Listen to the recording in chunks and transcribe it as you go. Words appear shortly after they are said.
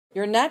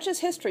Your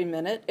Natchez History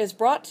Minute is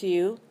brought to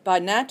you by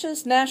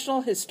Natchez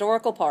National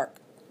Historical Park.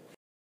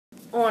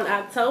 On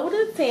October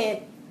the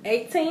 10th,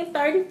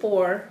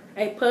 1834,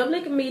 a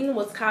public meeting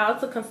was called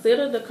to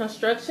consider the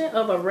construction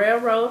of a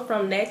railroad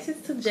from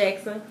Natchez to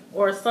Jackson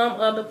or some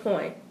other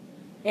point.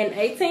 In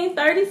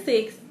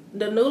 1836,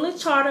 the newly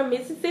chartered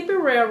Mississippi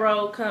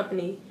Railroad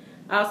Company,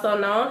 also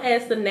known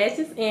as the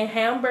Natchez and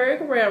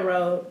Hamburg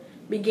Railroad,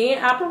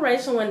 began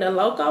operation when the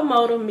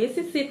locomotive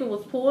Mississippi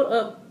was pulled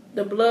up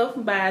the bluff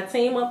by a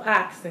team of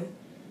oxen.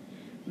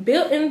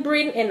 Built in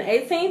Britain in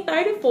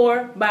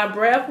 1834 by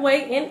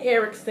Braithwaite and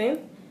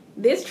Erickson,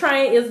 this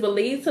train is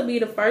believed to be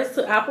the first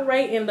to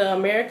operate in the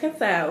American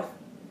South.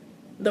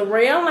 The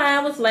rail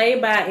line was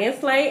laid by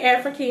enslaved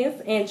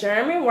Africans and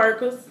German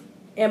workers,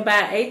 and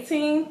by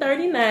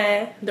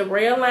 1839, the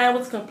rail line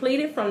was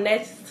completed from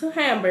Natchez to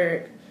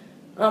Hamburg.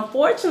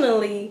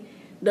 Unfortunately,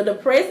 the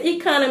depressed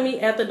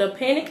economy after the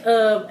Panic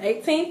of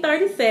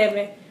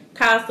 1837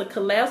 caused the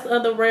collapse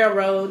of the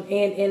railroad,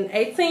 and in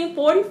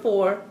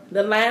 1844,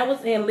 the line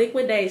was in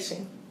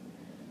liquidation.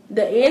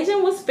 The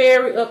engine was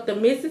ferried up the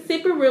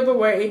Mississippi River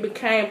where it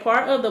became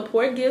part of the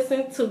Port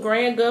Gibson to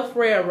Grand Gulf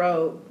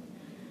Railroad.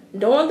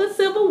 During the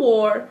Civil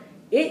War,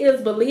 it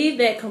is believed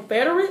that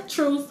Confederate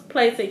troops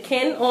placed a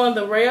cannon on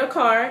the rail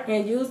car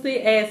and used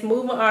it as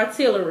moving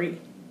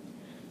artillery.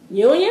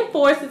 Union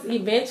forces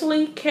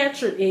eventually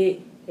captured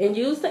it and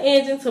used the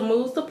engine to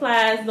move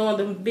supplies during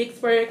the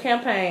Vicksburg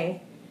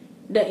campaign.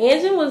 The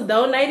engine was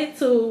donated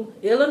to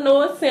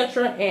Illinois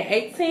Central in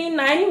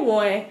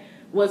 1891,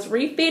 was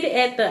refitted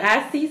at the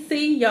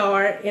ICC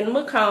yard in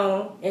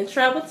Macomb, and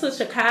traveled to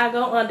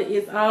Chicago under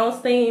its own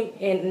steam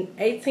in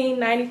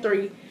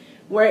 1893,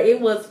 where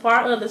it was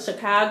part of the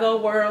Chicago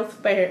World's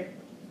Fair.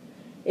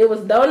 It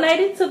was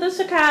donated to the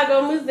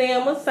Chicago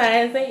Museum of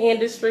Science and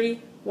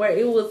Industry, where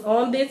it was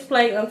on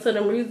display until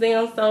the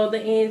museum sold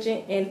the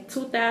engine in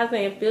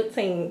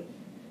 2015.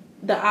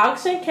 The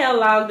auction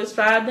catalog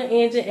described the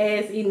engine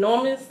as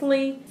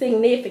enormously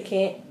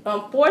significant.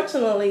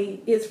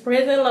 Unfortunately, its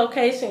present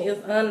location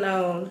is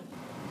unknown.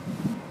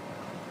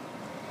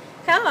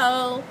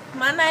 Hello,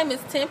 my name is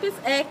Tempest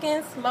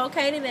Atkins,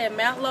 located at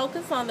Mount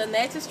Locust on the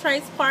Natchez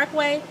Trace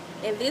Parkway,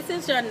 and this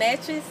is your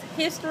Natchez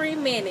History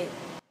Minute.